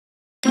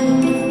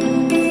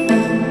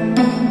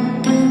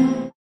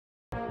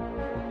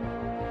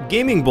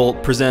Gaming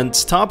Bolt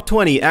presents Top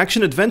 20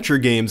 Action-Adventure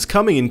Games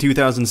coming in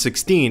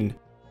 2016.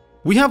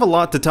 We have a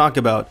lot to talk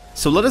about,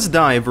 so let us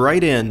dive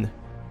right in.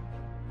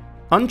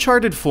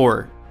 Uncharted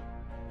 4.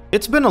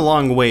 It's been a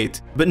long wait,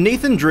 but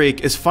Nathan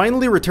Drake is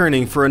finally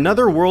returning for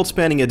another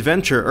world-spanning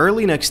adventure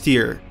early next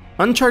year.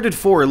 Uncharted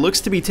 4 looks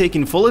to be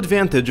taking full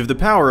advantage of the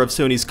power of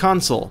Sony's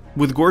console.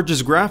 With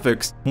gorgeous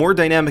graphics, more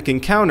dynamic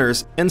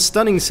encounters, and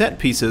stunning set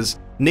pieces,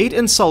 Nate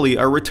and Sully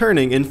are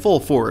returning in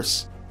full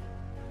force.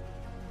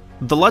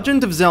 The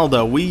Legend of Zelda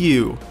Wii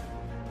U.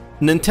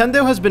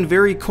 Nintendo has been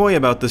very coy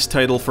about this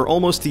title for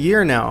almost a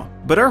year now,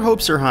 but our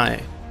hopes are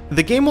high.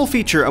 The game will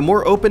feature a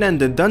more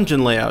open-ended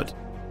dungeon layout.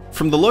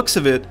 From the looks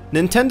of it,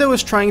 Nintendo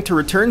is trying to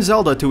return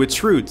Zelda to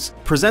its roots,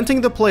 presenting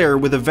the player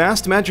with a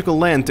vast magical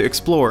land to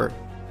explore.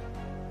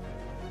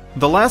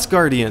 The Last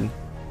Guardian.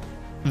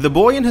 The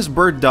boy and his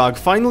bird dog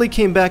finally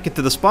came back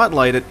into the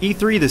spotlight at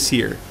E3 this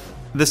year.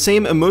 The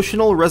same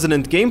emotional,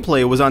 resonant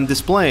gameplay was on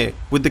display,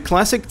 with the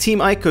classic Team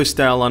Ico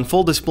style on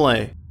full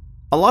display.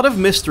 A lot of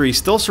mystery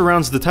still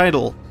surrounds the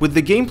title, with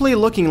the gameplay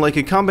looking like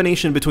a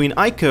combination between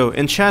Ico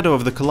and Shadow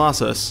of the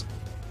Colossus.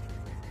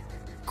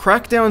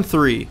 Crackdown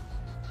 3.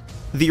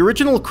 The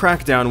original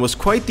Crackdown was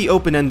quite the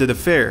open-ended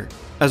affair.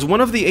 As one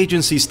of the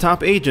agency's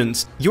top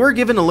agents, you are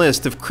given a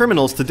list of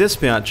criminals to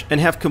dispatch and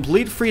have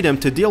complete freedom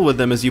to deal with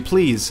them as you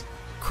please.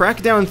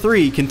 Crackdown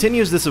 3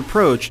 continues this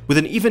approach with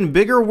an even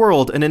bigger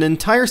world and an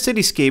entire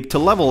cityscape to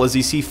level as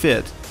you see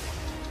fit.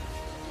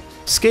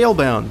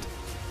 ScaleBound.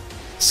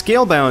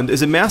 ScaleBound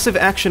is a massive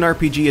action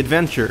RPG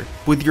adventure,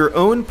 with your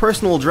own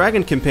personal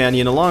dragon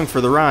companion along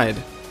for the ride.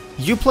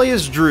 You play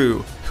as Drew,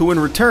 who in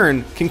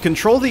return can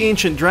control the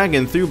ancient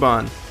dragon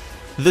Thuban.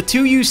 The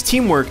two use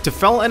teamwork to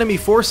fell enemy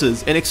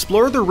forces and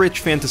explore the rich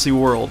fantasy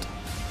world.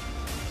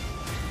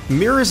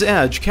 Mirror's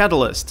Edge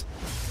Catalyst.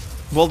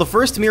 While the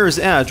first Mirror's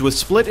Edge was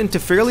split into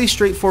fairly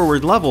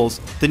straightforward levels,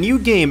 the new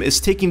game is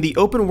taking the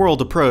open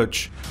world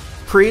approach.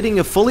 Creating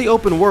a fully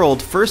open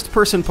world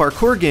first-person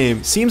parkour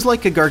game seems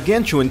like a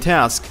gargantuan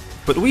task,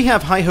 but we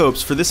have high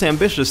hopes for this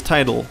ambitious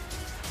title.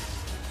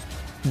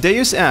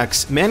 Deus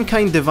Ex: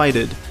 Mankind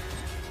Divided.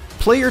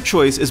 Player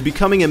choice is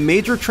becoming a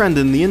major trend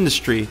in the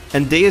industry,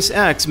 and Deus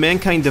Ex: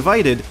 Mankind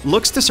Divided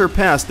looks to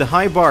surpass the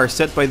high bar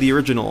set by the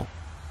original.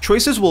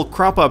 Choices will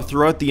crop up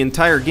throughout the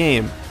entire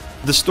game.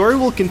 The story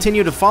will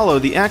continue to follow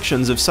the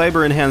actions of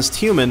cyber-enhanced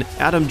human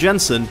Adam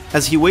Jensen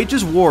as he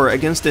wages war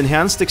against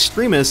enhanced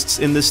extremists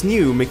in this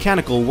new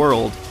mechanical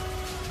world.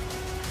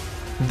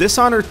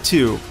 Dishonored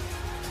 2.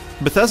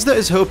 Bethesda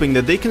is hoping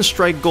that they can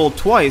strike gold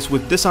twice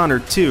with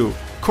Dishonored 2.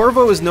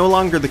 Corvo is no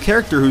longer the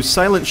character whose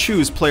silent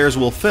shoes players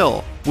will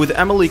fill, with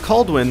Emily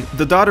Caldwin,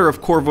 the daughter of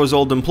Corvo's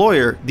old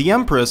employer, the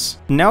Empress,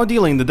 now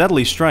dealing the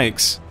deadly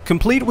strikes,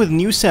 complete with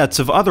new sets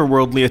of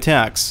otherworldly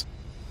attacks.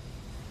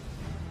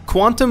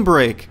 Quantum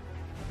Break.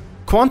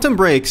 Quantum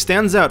Break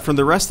stands out from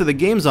the rest of the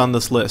games on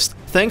this list,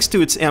 thanks to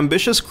its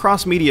ambitious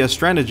cross-media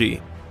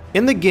strategy.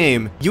 In the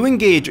game, you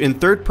engage in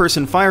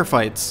third-person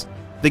firefights.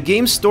 The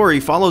game's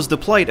story follows the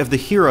plight of the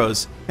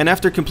heroes, and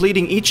after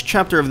completing each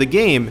chapter of the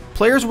game,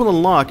 players will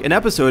unlock an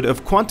episode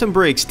of Quantum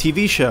Break's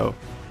TV show.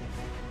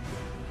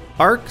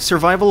 Ark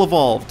Survival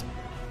Evolved.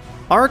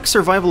 Ark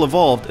Survival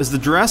Evolved is the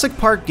Jurassic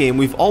Park game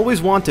we've always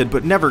wanted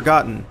but never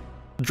gotten.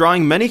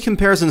 Drawing many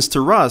comparisons to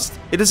Rust,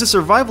 it is a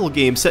survival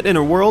game set in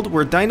a world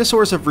where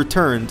dinosaurs have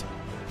returned.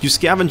 You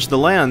scavenge the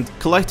land,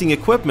 collecting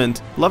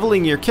equipment,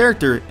 leveling your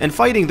character, and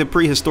fighting the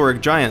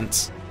prehistoric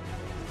giants.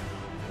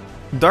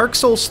 Dark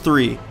Souls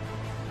 3.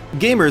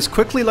 Gamers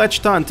quickly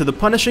latched on to the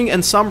punishing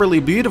and somberly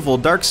beautiful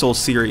Dark Souls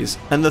series,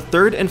 and the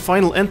third and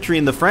final entry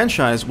in the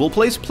franchise will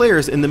place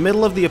players in the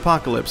middle of the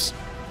apocalypse.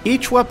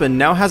 Each weapon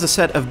now has a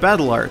set of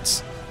battle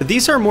arts.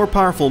 These are more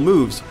powerful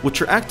moves,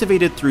 which are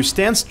activated through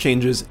stance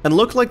changes and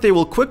look like they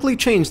will quickly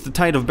change the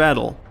tide of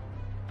battle.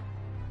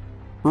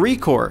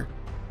 Recore.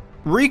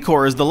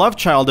 Recore is the love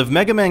child of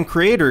Mega Man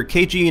creator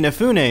Keiji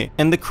Inafune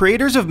and the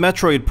creators of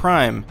Metroid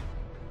Prime.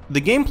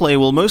 The gameplay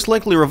will most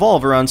likely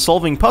revolve around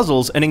solving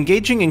puzzles and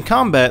engaging in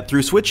combat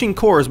through switching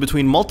cores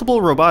between multiple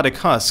robotic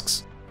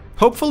husks.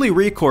 Hopefully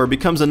Recore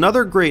becomes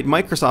another great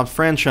Microsoft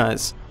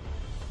franchise.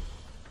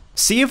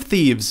 Sea of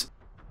Thieves.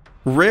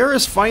 Rare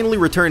is finally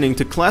returning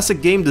to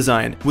classic game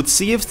design with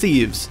Sea of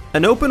Thieves,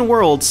 an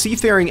open-world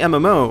seafaring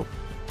MMO.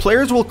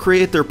 Players will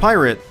create their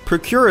pirate,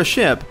 procure a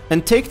ship,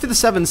 and take to the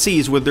seven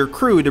seas with their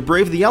crew to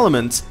brave the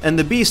elements and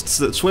the beasts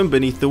that swim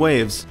beneath the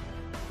waves.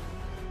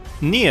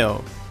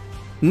 Neo.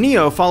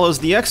 Neo follows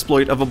the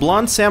exploit of a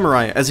blonde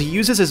samurai as he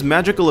uses his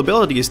magical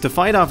abilities to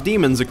fight off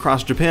demons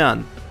across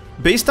Japan.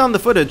 Based on the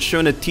footage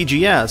shown at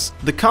TGS,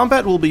 the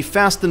combat will be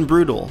fast and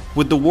brutal,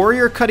 with the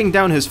warrior cutting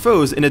down his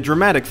foes in a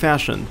dramatic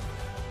fashion.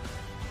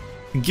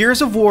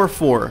 Gears of War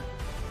 4.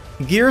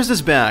 Gears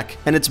is back,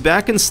 and it's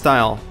back in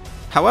style.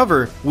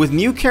 However, with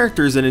new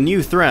characters and a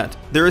new threat,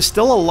 there is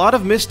still a lot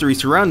of mystery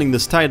surrounding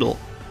this title.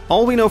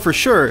 All we know for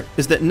sure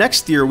is that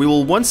next year we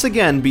will once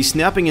again be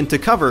snapping into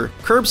cover,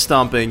 curb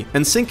stomping,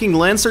 and sinking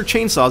Lancer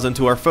chainsaws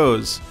into our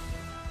foes.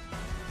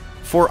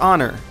 For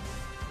Honor.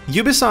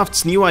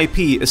 Ubisoft's new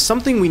IP is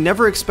something we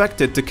never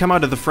expected to come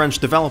out of the French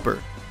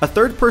developer. a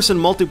third-person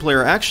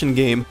multiplayer action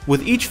game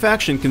with each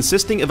faction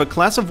consisting of a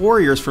class of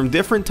warriors from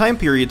different time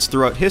periods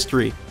throughout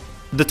history.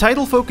 The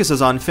title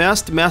focuses on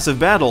fast, massive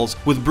battles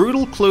with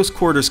brutal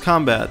close-quarters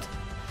combat.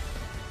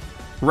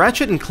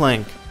 Ratchet and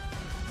Clank.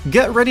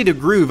 Get ready to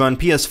groove on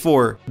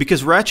PS4,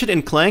 because Ratchet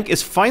and Clank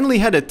is finally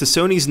headed to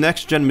Sony's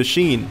next-gen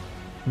machine.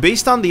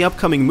 Based on the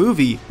upcoming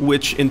movie,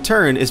 which in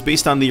turn is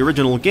based on the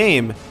original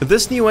game,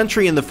 this new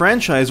entry in the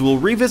franchise will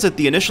revisit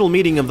the initial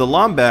meeting of the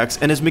Lombax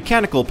and his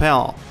mechanical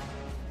pal.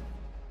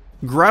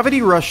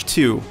 Gravity Rush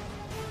 2.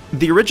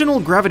 The original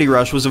Gravity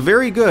Rush was a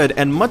very good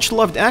and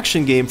much-loved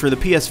action game for the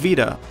PS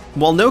Vita.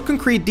 While no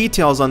concrete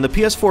details on the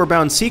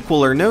PS4-bound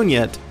sequel are known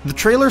yet, the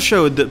trailer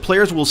showed that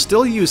players will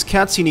still use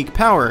Kat's unique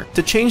power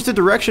to change the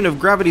direction of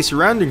gravity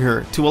surrounding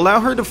her to allow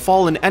her to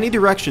fall in any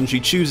direction she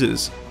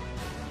chooses.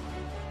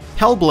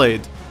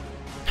 Hellblade.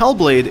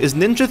 Hellblade is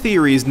Ninja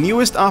Theory's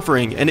newest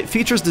offering, and it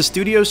features the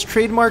studio's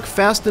trademark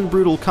fast and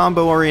brutal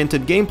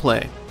combo-oriented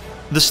gameplay.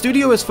 The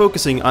studio is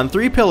focusing on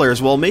 3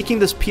 pillars while making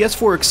this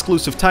PS4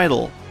 exclusive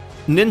title: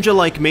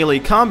 ninja-like melee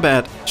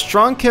combat,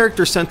 strong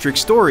character-centric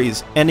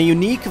stories, and a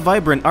unique,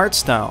 vibrant art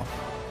style.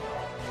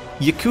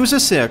 Yakuza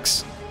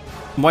 6.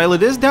 While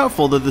it is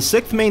doubtful that the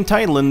 6th main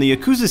title in the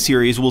Yakuza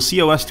series will see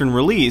a Western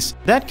release,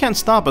 that can't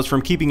stop us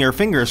from keeping our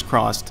fingers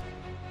crossed.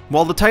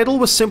 While the title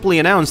was simply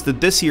announced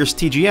at this year's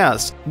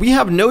TGS, we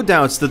have no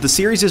doubts that the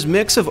series'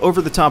 mix of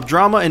over-the-top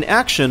drama and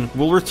action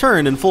will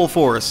return in full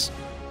force.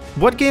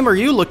 What game are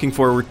you looking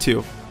forward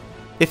to?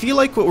 If you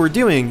like what we're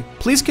doing,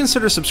 please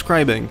consider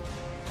subscribing.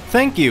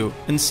 Thank you,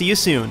 and see you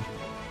soon.